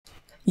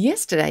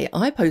Yesterday,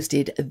 I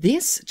posted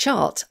this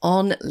chart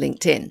on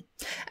LinkedIn,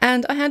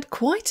 and I had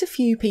quite a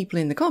few people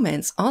in the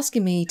comments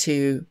asking me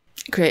to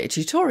create a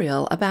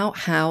tutorial about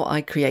how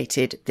I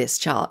created this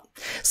chart.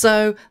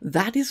 So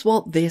that is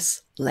what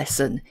this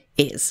lesson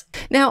is.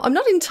 Now, I'm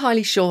not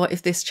entirely sure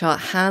if this chart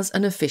has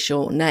an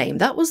official name.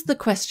 That was the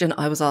question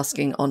I was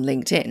asking on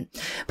LinkedIn.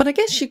 But I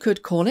guess you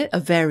could call it a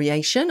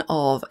variation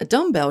of a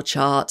dumbbell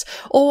chart,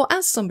 or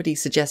as somebody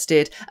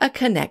suggested, a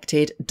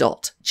connected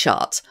dot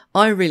chart.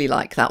 I really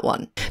like that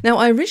one. Now,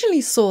 I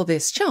originally saw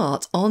this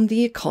chart on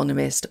the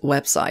Economist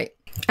website.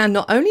 And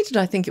not only did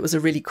I think it was a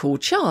really cool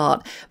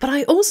chart, but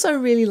I also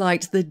really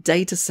liked the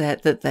data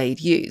set that they'd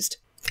used,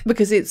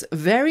 because it's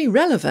very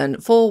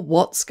relevant for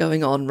what's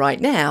going on right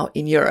now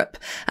in Europe,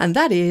 and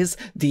that is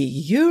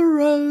the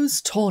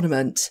Euros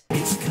tournament.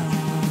 It's coming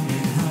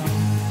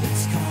home, it's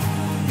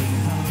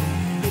coming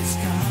home, it's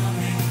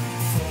coming,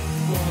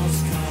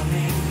 football's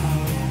coming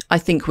home. I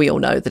think we all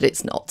know that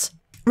it's not.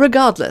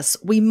 Regardless,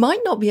 we might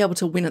not be able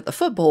to win at the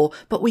football,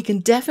 but we can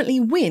definitely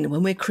win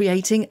when we're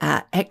creating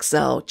our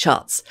Excel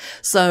charts.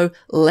 So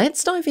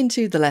let's dive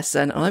into the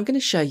lesson, and I'm going to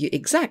show you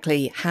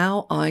exactly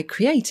how I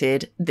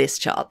created this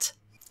chart.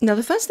 Now,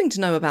 the first thing to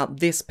know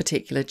about this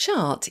particular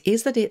chart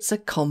is that it's a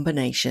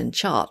combination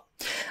chart.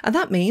 And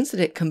that means that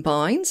it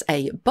combines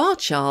a bar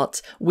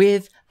chart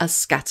with a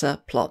scatter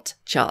plot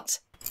chart.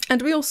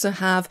 And we also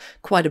have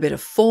quite a bit of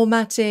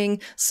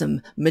formatting,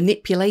 some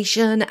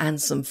manipulation,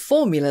 and some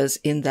formulas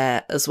in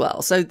there as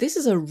well. So this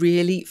is a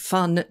really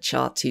fun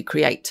chart to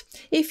create,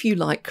 if you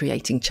like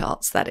creating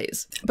charts, that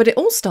is. But it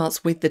all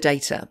starts with the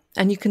data.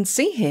 And you can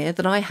see here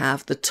that I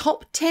have the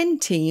top 10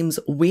 teams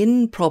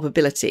win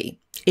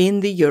probability in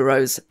the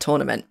Euros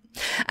tournament.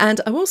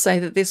 And I will say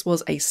that this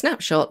was a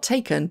snapshot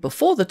taken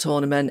before the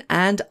tournament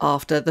and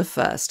after the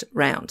first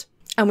round.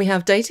 And we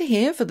have data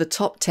here for the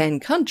top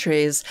 10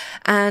 countries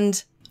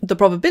and the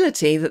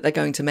probability that they're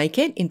going to make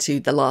it into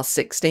the last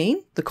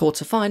 16, the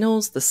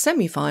quarterfinals, the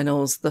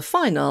semi-finals, the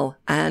final,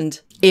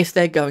 and if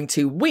they're going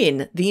to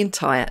win the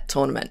entire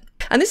tournament.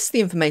 And this is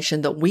the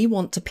information that we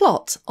want to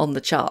plot on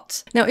the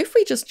chart. Now, if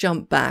we just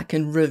jump back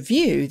and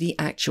review the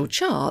actual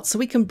chart so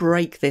we can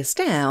break this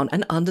down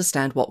and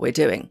understand what we're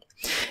doing.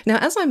 Now,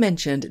 as I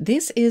mentioned,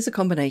 this is a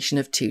combination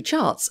of two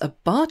charts, a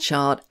bar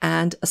chart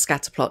and a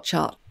scatter plot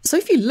chart. So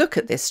if you look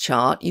at this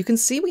chart, you can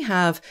see we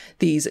have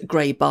these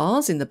grey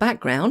bars in the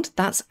background.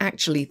 That's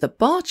actually the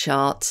bar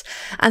chart.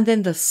 And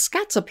then the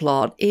scatter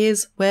plot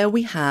is where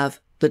we have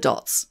the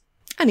dots.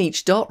 And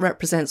each dot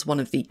represents one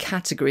of the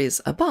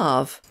categories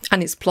above,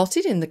 and it's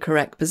plotted in the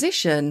correct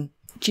position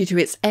due to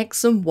its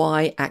X and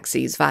Y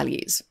axes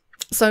values.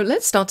 So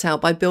let's start out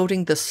by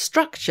building the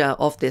structure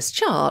of this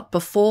chart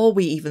before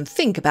we even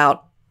think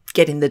about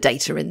getting the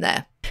data in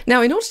there.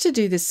 Now, in order to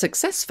do this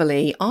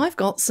successfully, I've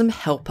got some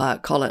helper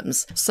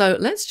columns. So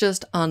let's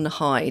just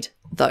unhide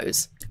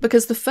those,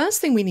 because the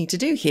first thing we need to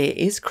do here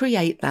is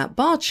create that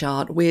bar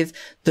chart with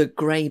the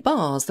grey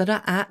bars that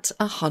are at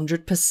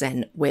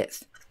 100%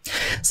 width.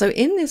 So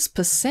in this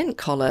percent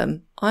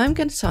column, I'm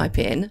going to type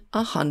in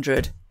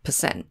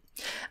 100%,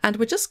 and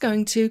we're just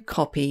going to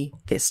copy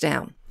this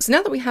down. So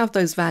now that we have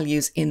those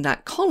values in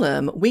that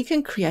column, we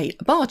can create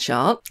a bar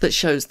chart that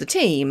shows the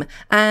team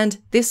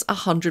and this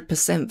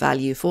 100%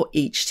 value for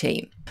each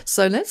team.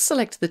 So let's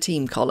select the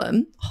team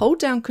column, hold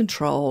down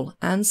Control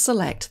and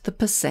select the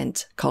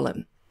percent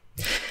column.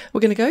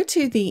 We're going to go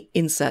to the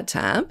Insert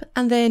tab,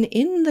 and then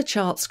in the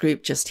charts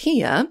group just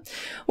here,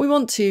 we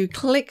want to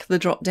click the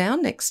drop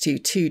down next to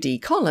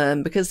 2D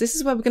column, because this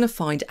is where we're going to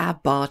find our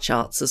bar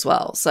charts as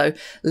well. So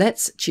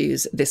let's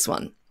choose this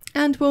one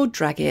and we'll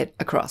drag it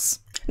across.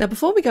 Now,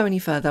 before we go any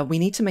further, we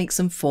need to make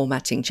some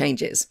formatting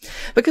changes,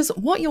 because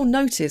what you'll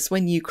notice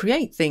when you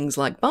create things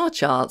like bar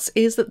charts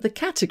is that the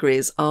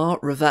categories are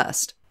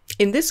reversed.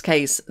 In this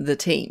case, the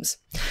teams.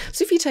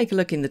 So if you take a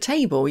look in the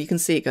table, you can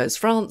see it goes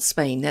France,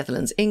 Spain,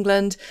 Netherlands,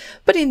 England,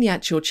 but in the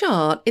actual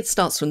chart, it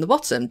starts from the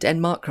bottom: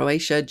 Denmark,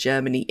 Croatia,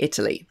 Germany,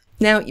 Italy.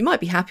 Now, you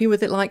might be happy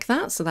with it like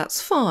that, so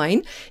that's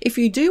fine. If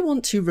you do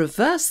want to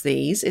reverse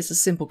these, it's a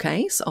simple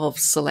case of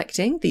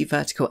selecting the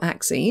vertical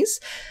axes,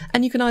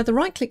 and you can either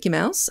right-click your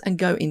mouse and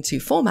go into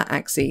Format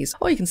Axes,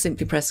 or you can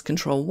simply press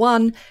Ctrl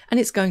 1, and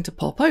it's going to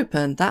pop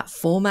open that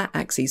Format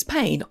Axes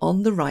pane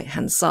on the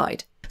right-hand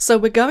side. So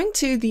we're going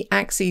to the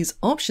Axes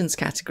Options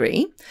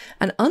category,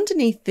 and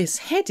underneath this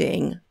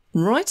heading,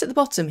 right at the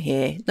bottom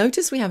here,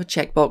 notice we have a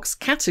checkbox,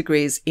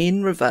 Categories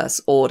in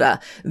Reverse Order.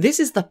 This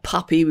is the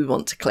puppy we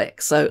want to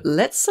click. So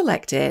let's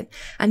select it,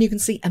 and you can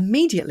see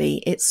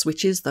immediately it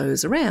switches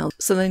those around.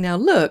 So they now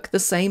look the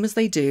same as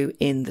they do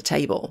in the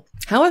table.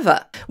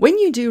 However, when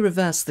you do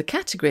reverse the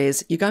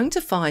categories, you're going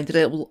to find that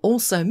it will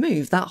also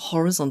move that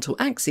horizontal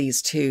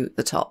axis to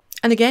the top.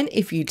 And again,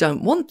 if you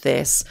don't want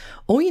this,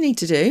 all you need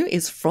to do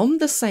is from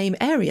the same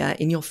area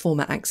in your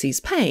Format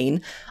Axes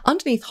pane,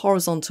 underneath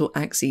horizontal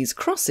axes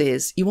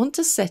crosses, you want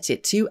to set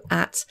it to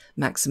at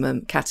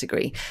maximum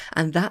category.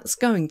 And that's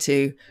going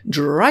to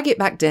drag it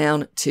back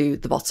down to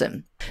the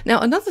bottom. Now,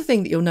 another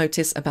thing that you'll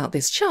notice about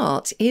this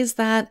chart is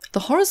that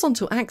the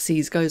horizontal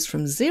axis goes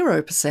from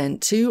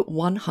 0% to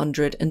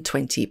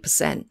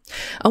 120%.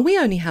 And we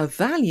only have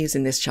values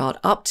in this chart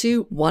up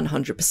to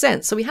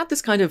 100%. So we have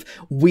this kind of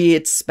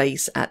weird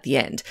space at the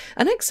end.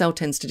 And Excel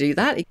tends to do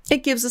that.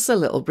 It gives us a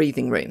little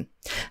breathing room.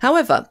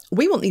 However,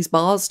 we want these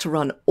bars to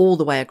run all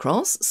the way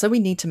across, so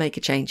we need to make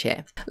a change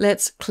here.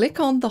 Let's click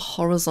on the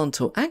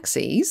horizontal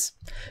axes,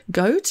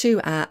 go to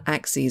our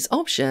axes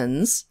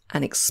options,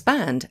 and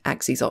expand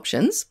axes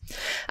options.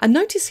 And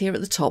notice here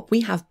at the top,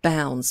 we have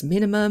bounds,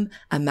 minimum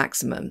and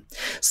maximum.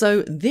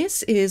 So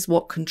this is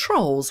what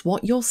controls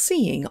what you're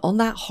seeing on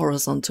that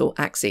horizontal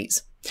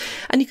axis.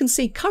 And you can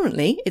see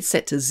currently it's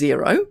set to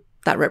 0.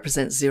 That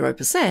represents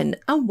 0%,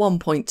 and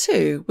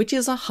 1.2, which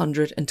is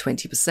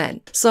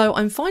 120%. So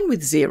I'm fine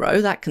with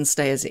 0, that can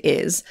stay as it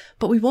is,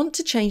 but we want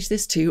to change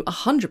this to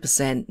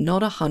 100%,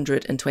 not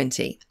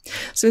 120.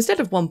 So instead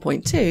of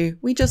 1.2,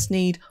 we just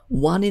need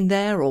 1 in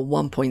there, or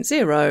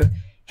 1.0,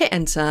 hit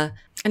enter,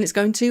 and it's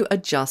going to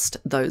adjust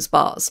those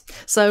bars.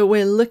 So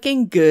we're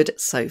looking good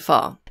so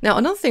far. Now,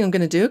 another thing I'm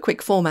going to do, a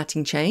quick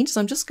formatting change, is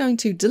I'm just going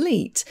to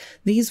delete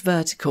these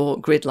vertical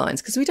grid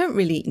lines because we don't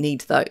really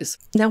need those.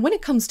 Now, when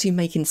it comes to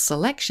making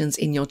selections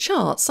in your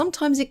chart,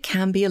 sometimes it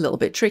can be a little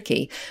bit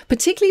tricky,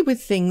 particularly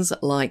with things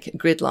like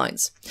grid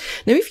lines.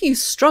 Now, if you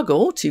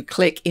struggle to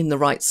click in the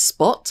right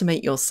spot to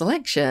make your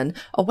selection,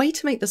 a way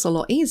to make this a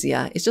lot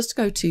easier is just to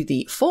go to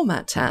the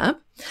Format tab,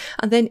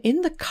 and then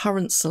in the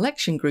current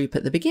selection group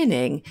at the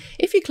beginning,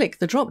 if you click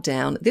the drop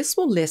down, this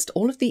will list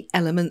all of the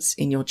elements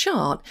in your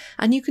chart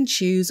and you can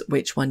choose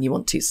which one you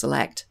want to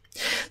select.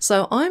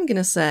 So I'm going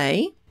to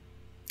say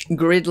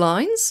grid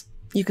lines.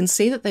 You can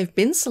see that they've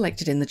been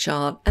selected in the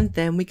chart, and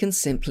then we can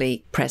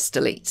simply press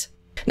delete.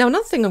 Now,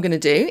 another thing I'm going to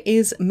do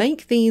is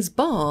make these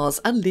bars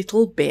a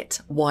little bit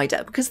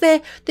wider because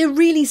they're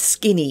really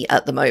skinny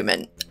at the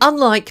moment,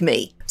 unlike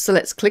me. So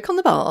let's click on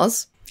the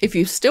bars. If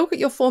you've still got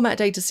your Format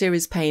Data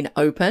Series pane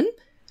open,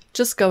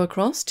 just go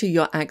across to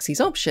your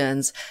axes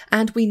options,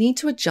 and we need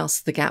to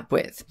adjust the gap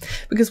width,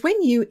 because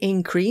when you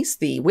increase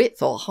the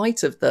width or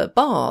height of the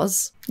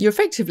bars, you're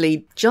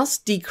effectively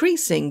just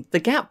decreasing the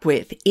gap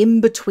width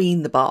in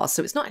between the bars.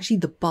 So it's not actually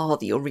the bar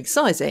that you're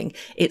resizing,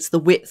 it's the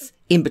width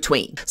in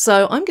between.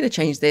 So I'm going to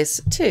change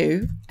this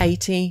to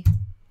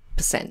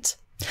 80%.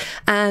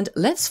 And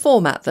let's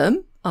format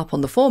them up on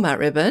the format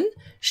ribbon.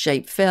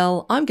 Shape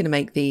fill, I'm going to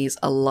make these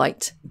a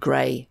light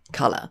grey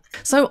colour.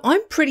 So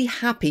I'm pretty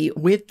happy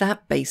with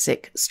that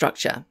basic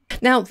structure.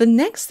 Now, the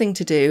next thing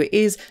to do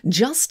is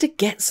just to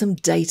get some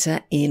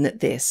data in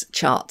this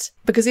chart.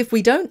 Because if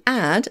we don't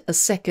add a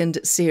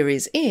second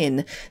series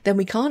in, then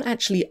we can't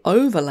actually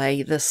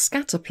overlay the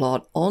scatter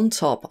plot on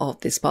top of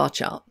this bar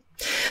chart.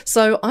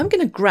 So I'm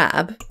going to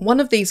grab one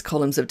of these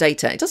columns of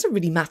data. It doesn't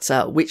really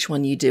matter which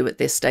one you do at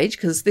this stage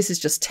because this is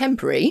just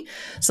temporary.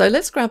 So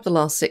let's grab the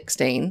last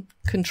 16,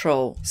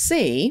 Control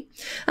C,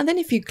 and then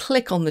if you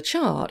click on the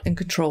chart and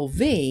Control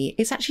V,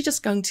 it's actually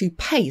just going to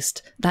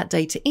paste that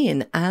data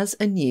in as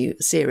a new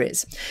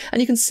series.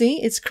 And you can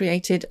see it's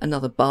created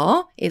another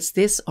bar. It's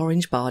this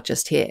orange bar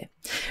just here.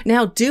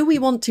 Now, do we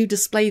want to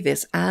display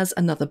this as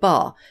another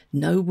bar?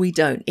 No, we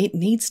don't. It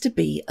needs to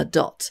be a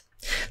dot.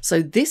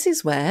 So this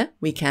is where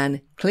we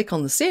can click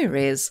on the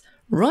series,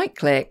 right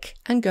click,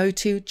 and go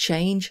to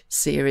Change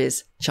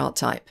Series Chart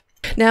Type.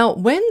 Now,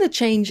 when the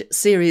Change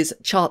Series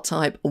Chart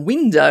Type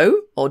window,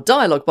 or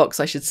dialog box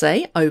I should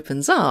say,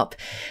 opens up,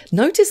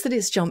 notice that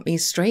it's jumped me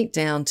straight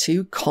down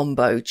to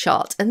Combo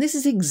Chart. And this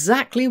is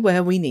exactly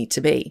where we need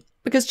to be.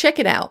 Because check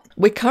it out,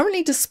 we're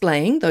currently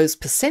displaying those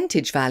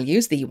percentage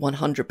values, the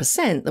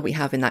 100% that we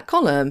have in that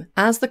column,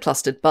 as the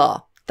clustered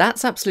bar.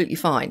 That's absolutely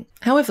fine.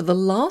 However, the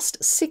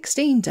last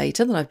 16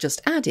 data that I've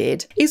just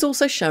added is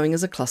also showing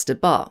as a clustered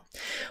bar.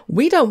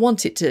 We don't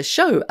want it to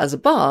show as a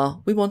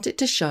bar, we want it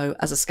to show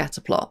as a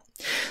scatter plot.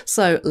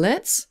 So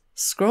let's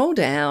scroll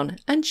down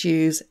and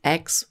choose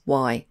X,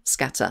 Y,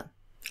 scatter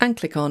and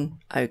click on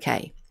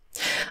OK.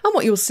 And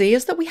what you'll see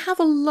is that we have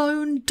a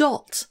lone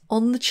dot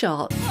on the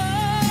chart.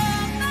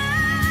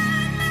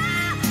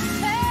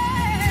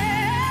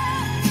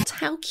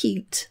 How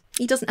cute.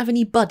 He doesn't have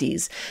any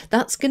buddies.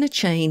 That's going to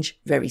change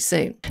very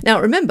soon.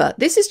 Now remember,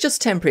 this is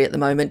just temporary at the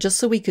moment, just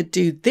so we could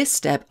do this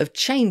step of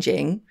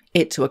changing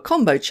it to a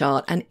combo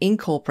chart and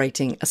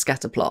incorporating a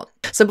scatter plot.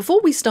 So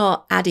before we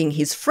start adding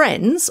his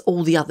friends,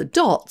 all the other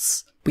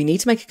dots, we need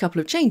to make a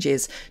couple of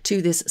changes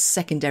to this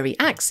secondary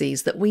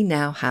axis that we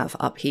now have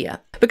up here.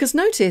 Because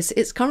notice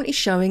it's currently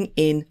showing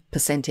in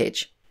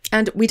percentage.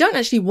 And we don't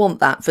actually want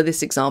that for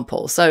this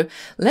example. So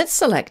let's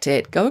select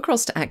it, go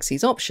across to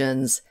axes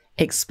options,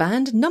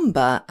 expand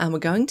number, and we're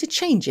going to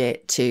change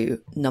it to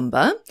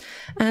number.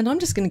 And I'm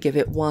just going to give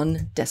it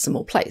 1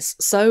 decimal place.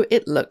 So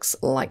it looks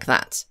like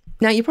that.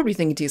 Now you're probably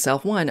thinking to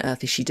yourself, why on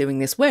earth is she doing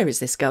this? Where is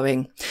this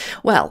going?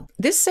 Well,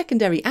 this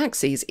secondary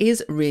axis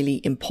is really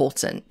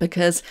important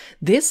because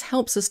this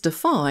helps us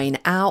define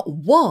our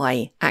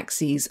Y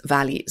axis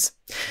values.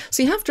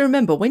 So you have to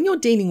remember when you're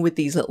dealing with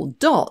these little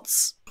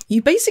dots,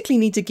 you basically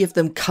need to give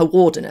them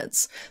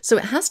coordinates. So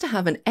it has to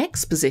have an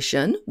X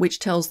position, which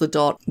tells the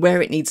dot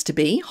where it needs to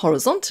be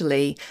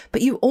horizontally,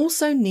 but you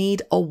also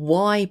need a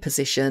Y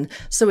position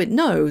so it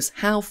knows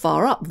how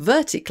far up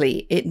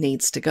vertically it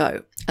needs to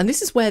go. And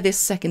this is where this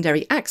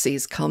secondary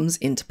axis comes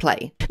into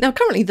play. Now,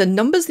 currently the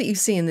numbers that you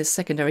see in this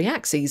secondary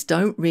axis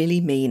don't really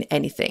mean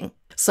anything.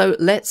 So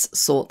let's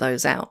sort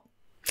those out.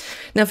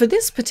 Now for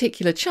this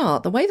particular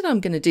chart, the way that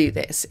I'm going to do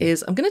this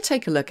is I'm going to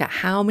take a look at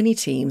how many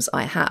teams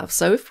I have.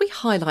 So if we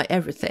highlight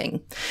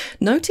everything,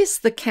 notice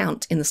the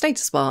count in the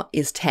status bar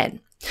is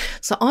 10.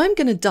 So I'm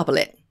going to double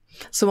it.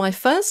 So my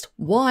first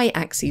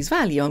y-axis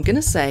value I'm going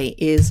to say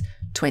is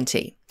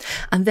 20.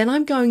 And then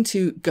I'm going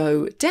to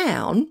go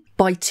down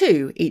by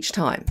 2 each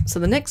time. So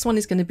the next one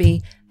is going to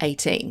be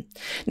 18.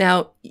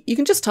 Now you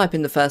can just type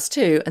in the first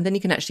 2 and then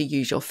you can actually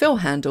use your fill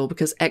handle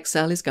because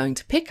Excel is going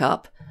to pick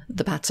up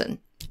the pattern.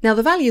 Now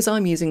the values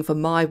I'm using for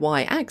my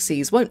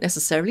y-axis won't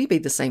necessarily be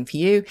the same for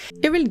you.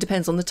 It really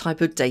depends on the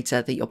type of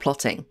data that you're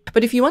plotting.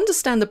 But if you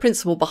understand the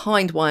principle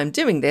behind why I'm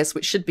doing this,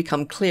 which should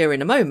become clear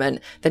in a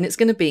moment, then it's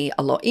going to be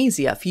a lot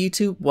easier for you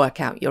to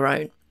work out your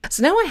own.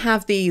 So now I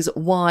have these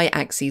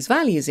y-axis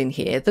values in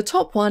here. The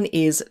top one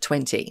is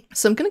 20.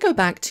 So I'm going to go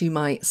back to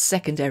my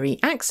secondary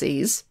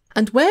axes,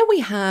 and where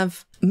we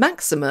have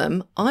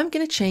maximum, I'm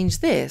going to change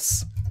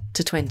this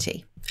to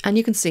 20. And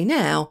you can see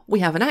now we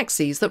have an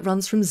axis that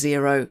runs from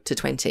 0 to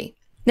 20.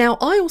 Now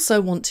I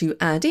also want to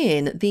add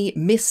in the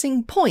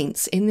missing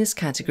points in this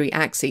category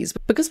axes.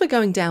 Because we're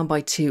going down by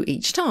 2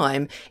 each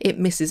time, it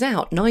misses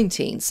out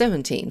 19,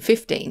 17,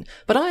 15,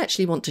 but I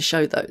actually want to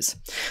show those.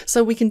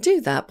 So we can do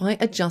that by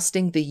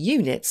adjusting the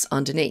units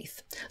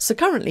underneath. So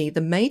currently the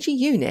major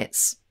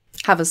units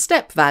have a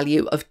step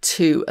value of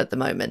 2 at the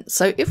moment.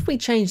 So if we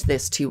change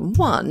this to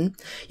 1,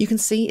 you can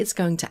see it's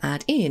going to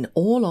add in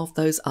all of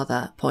those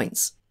other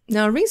points.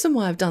 Now, a reason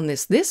why I've done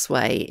this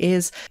way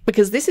is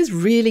because this is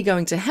really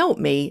going to help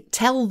me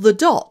tell the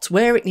dot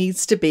where it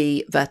needs to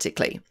be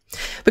vertically.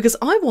 Because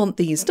I want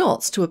these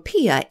dots to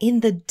appear in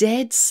the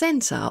dead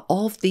center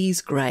of these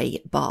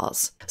grey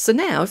bars. So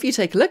now, if you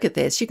take a look at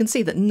this, you can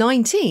see that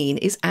 19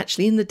 is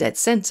actually in the dead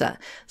center,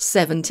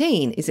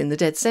 17 is in the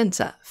dead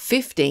center,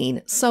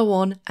 15, so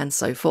on and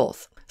so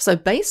forth. So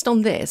based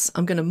on this,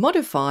 I'm going to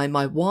modify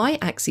my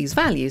y-axis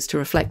values to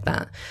reflect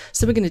that.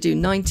 So we're going to do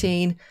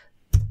 19,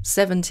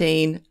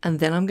 17, and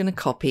then I'm going to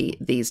copy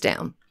these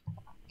down.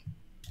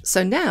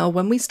 So now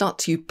when we start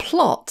to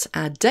plot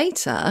our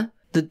data,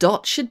 the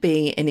dot should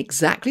be in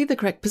exactly the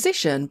correct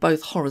position,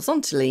 both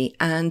horizontally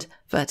and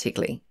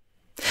vertically.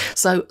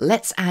 So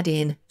let's add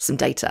in some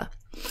data.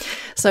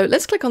 So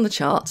let's click on the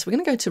chart. We're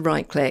going to go to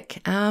right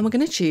click and we're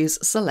going to choose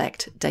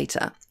select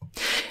data.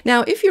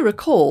 Now, if you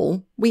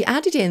recall, we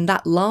added in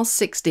that last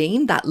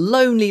 16, that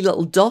lonely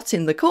little dot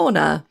in the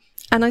corner.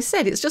 And I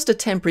said it's just a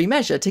temporary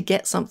measure to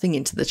get something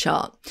into the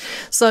chart.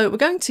 So we're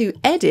going to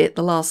edit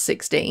the last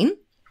 16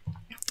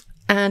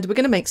 and we're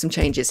going to make some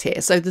changes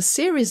here. So the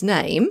series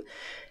name,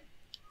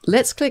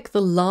 let's click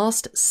the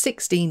last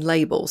 16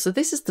 label. So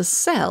this is the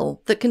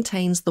cell that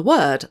contains the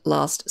word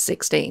last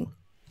 16.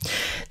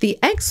 The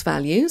X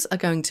values are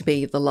going to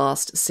be the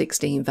last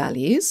 16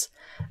 values,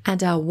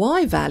 and our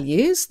Y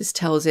values, this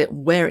tells it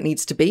where it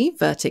needs to be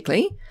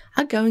vertically,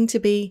 are going to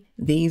be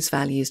these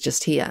values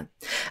just here.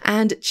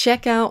 And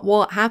check out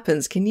what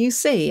happens. Can you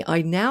see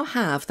I now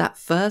have that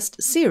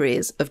first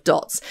series of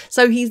dots?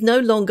 So he's no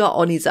longer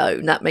on his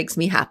own. That makes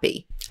me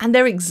happy. And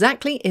they're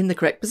exactly in the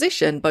correct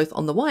position, both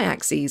on the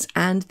y-axis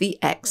and the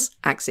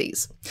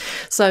x-axis.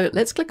 So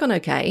let's click on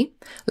OK.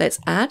 Let's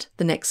add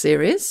the next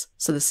series.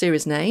 So the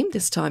series name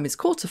this time is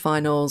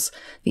quarterfinals.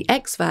 The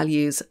X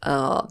values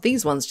are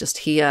these ones just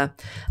here,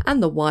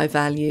 and the Y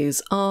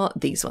values are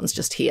these ones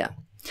just here.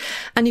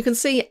 And you can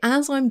see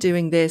as I'm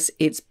doing this,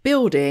 it's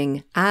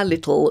building our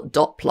little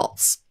dot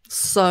plots.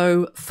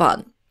 So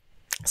fun.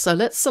 So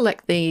let's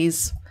select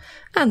these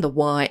and the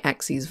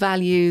y-axis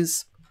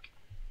values.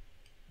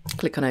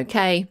 Click on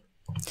OK.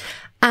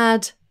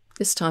 Add,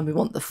 this time we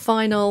want the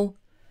final.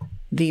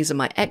 These are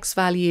my X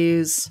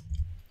values,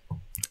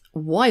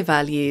 Y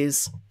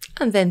values,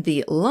 and then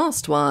the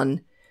last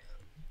one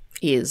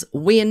is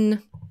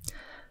win,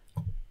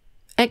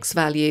 X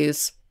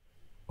values,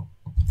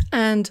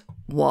 and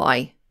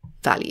Y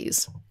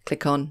values.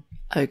 Click on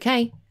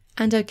OK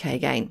and OK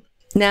again.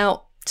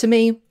 Now, to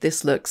me,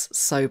 this looks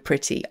so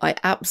pretty. I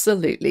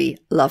absolutely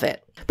love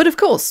it. But of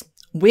course,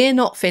 we're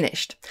not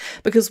finished,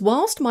 because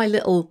whilst my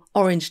little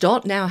orange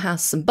dot now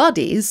has some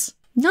buddies,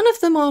 none of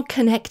them are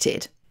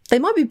connected. They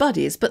might be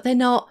buddies, but they're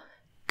not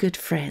good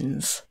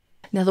friends.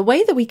 Now, the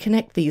way that we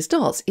connect these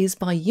dots is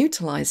by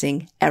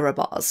utilising error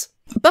bars.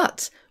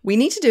 But we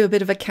need to do a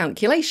bit of a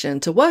calculation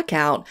to work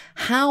out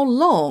how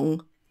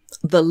long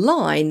the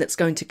line that's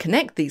going to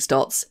connect these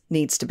dots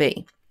needs to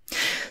be.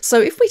 So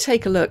if we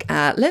take a look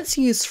at, let's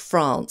use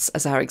France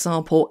as our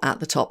example at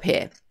the top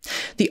here.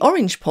 The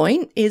orange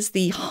point is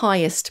the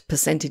highest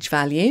percentage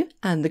value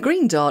and the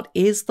green dot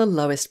is the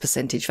lowest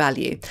percentage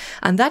value.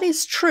 And that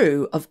is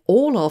true of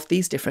all of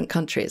these different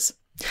countries.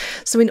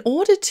 So in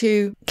order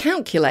to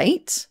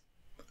calculate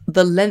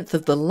the length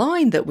of the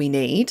line that we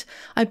need,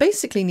 I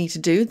basically need to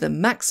do the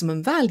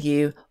maximum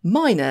value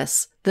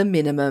minus the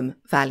minimum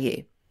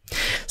value.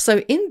 So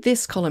in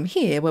this column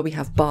here, where we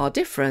have bar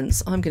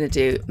difference, I'm going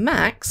to do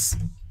max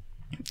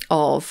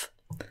of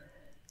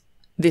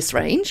this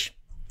range,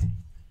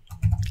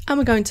 and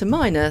we're going to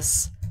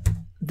minus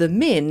the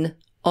min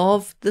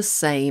of the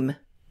same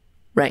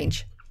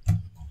range.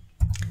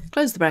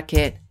 Close the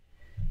bracket,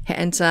 hit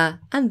enter,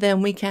 and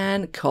then we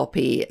can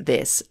copy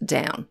this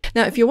down.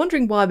 Now, if you're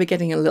wondering why we're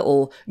getting a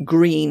little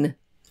green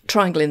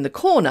triangle in the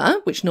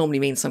corner, which normally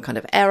means some kind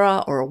of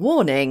error or a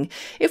warning,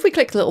 if we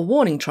click the little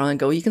warning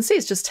triangle, you can see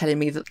it's just telling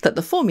me that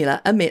the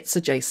formula omits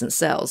adjacent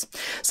cells.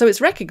 So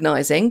it's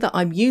recognizing that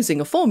I'm using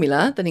a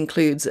formula that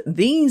includes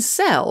these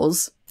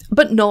cells,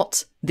 but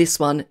not this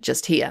one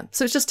just here.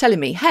 So it's just telling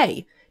me,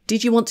 hey,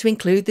 did you want to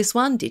include this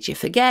one? Did you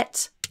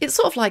forget? It's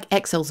sort of like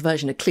Excel's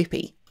version of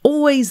Clippy,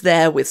 always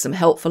there with some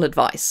helpful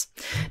advice.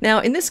 Now,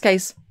 in this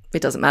case,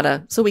 it doesn't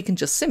matter, so we can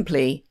just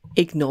simply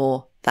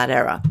ignore that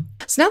error.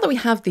 So now that we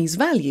have these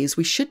values,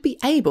 we should be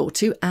able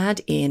to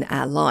add in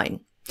our line.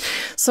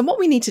 So what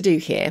we need to do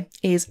here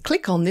is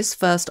click on this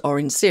first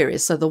orange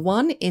series, so the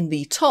one in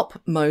the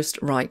topmost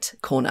right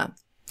corner.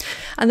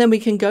 And then we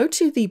can go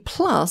to the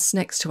plus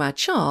next to our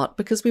chart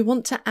because we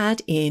want to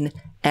add in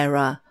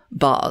error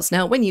bars.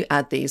 Now, when you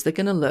add these, they're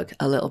going to look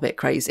a little bit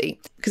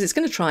crazy because it's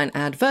going to try and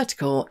add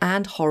vertical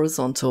and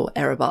horizontal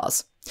error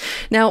bars.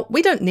 Now,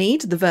 we don't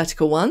need the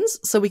vertical ones,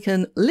 so we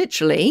can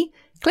literally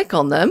click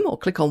on them or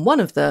click on one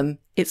of them.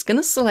 It's going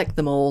to select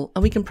them all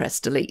and we can press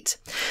delete.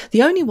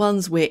 The only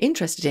ones we're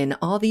interested in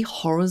are the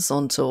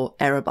horizontal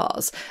error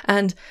bars.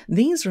 And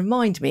these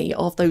remind me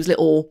of those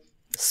little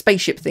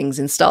spaceship things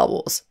in Star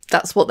Wars.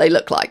 That's what they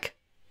look like.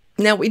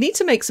 Now we need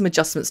to make some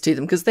adjustments to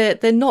them because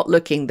they're not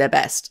looking their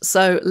best.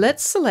 So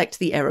let's select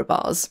the error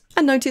bars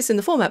and notice in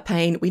the format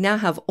pane, we now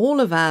have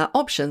all of our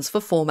options for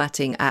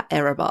formatting our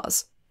error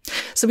bars.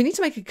 So we need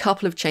to make a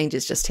couple of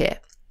changes just here.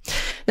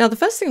 Now, the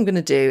first thing I'm going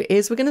to do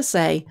is we're going to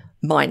say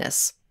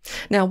minus.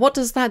 Now, what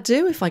does that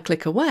do if I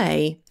click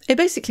away? It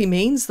basically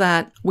means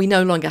that we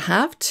no longer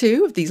have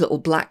two of these little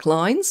black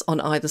lines on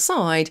either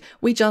side.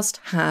 We just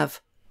have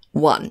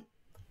one,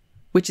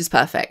 which is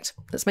perfect.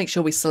 Let's make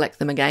sure we select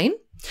them again.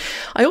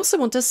 I also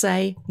want to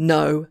say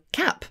no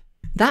cap.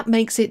 That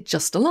makes it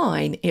just a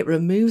line. It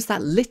removes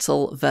that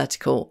little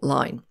vertical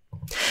line.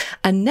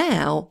 And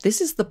now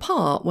this is the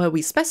part where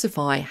we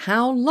specify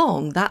how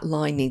long that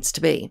line needs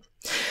to be.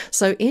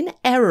 So in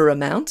error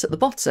amount at the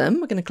bottom,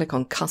 we're going to click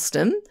on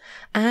custom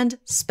and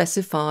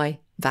specify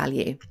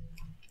value.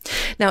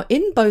 Now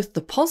in both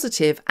the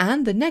positive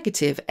and the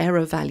negative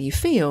error value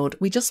field,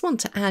 we just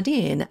want to add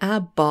in our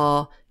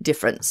bar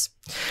difference.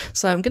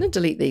 So I'm going to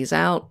delete these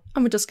out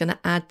and we're just going to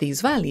add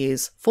these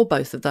values for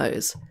both of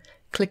those.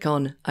 Click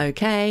on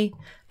OK,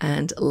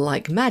 and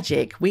like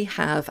magic, we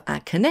have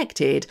our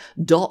connected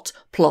dot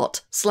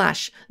plot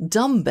 /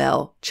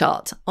 dumbbell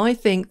chart. I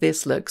think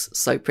this looks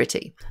so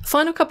pretty.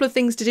 Final couple of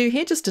things to do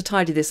here just to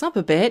tidy this up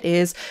a bit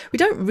is we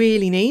don't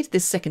really need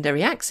this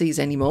secondary axes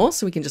anymore,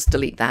 so we can just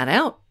delete that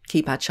out,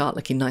 keep our chart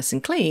looking nice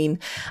and clean.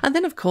 And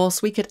then of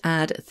course we could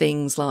add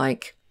things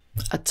like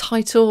a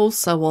title,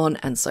 so on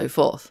and so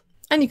forth.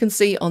 And you can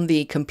see on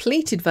the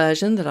completed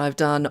version that I've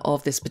done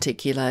of this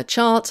particular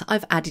chart,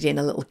 I've added in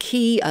a little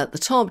key at the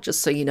top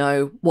just so you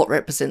know what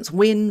represents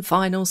win,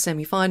 finals,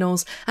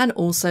 semi-finals, and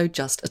also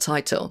just a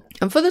title.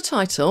 And for the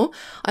title,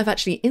 I've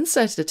actually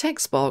inserted a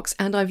text box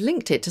and I've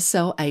linked it to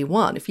cell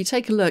A1. If you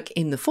take a look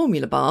in the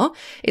formula bar,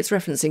 it's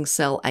referencing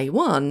cell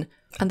A1.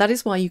 And that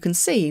is why you can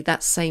see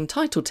that same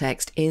title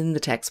text in the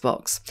text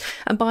box.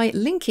 And by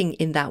linking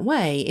in that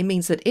way, it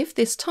means that if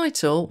this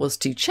title was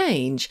to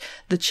change,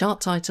 the chart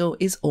title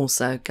is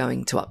also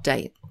going to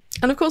update.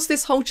 And of course,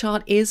 this whole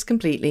chart is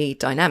completely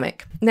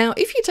dynamic. Now,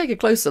 if you take a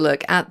closer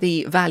look at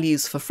the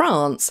values for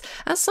France,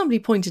 as somebody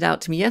pointed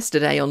out to me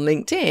yesterday on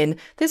LinkedIn,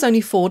 there's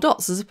only 4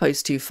 dots as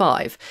opposed to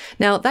 5.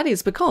 Now, that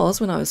is because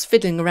when I was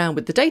fiddling around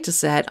with the data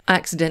set, I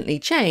accidentally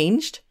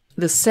changed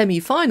the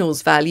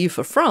semi-finals value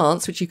for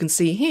France, which you can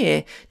see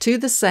here, to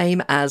the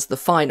same as the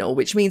final,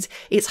 which means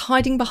it's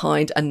hiding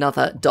behind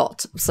another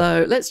dot.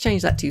 So let's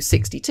change that to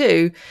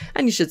 62,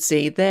 and you should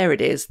see there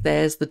it is.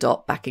 There's the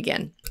dot back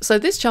again. So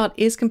this chart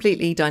is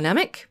completely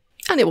dynamic,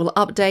 and it will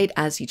update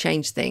as you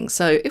change things.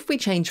 So if we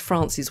change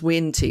France's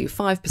win to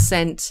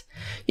 5%,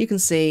 you can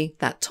see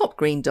that top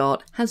green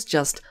dot has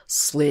just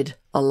slid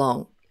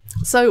along.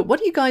 So what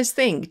do you guys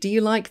think? Do you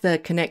like the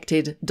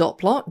connected dot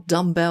plot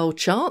dumbbell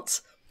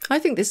chart? I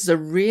think this is a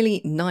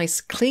really nice,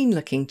 clean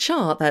looking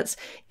chart that's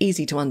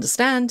easy to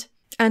understand.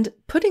 And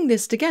putting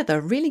this together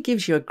really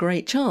gives you a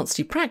great chance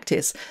to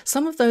practice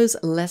some of those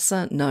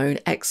lesser known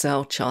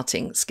Excel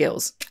charting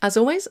skills. As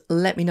always,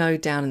 let me know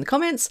down in the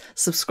comments,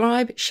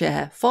 subscribe,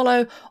 share,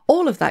 follow,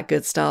 all of that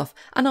good stuff,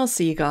 and I'll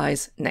see you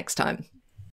guys next time.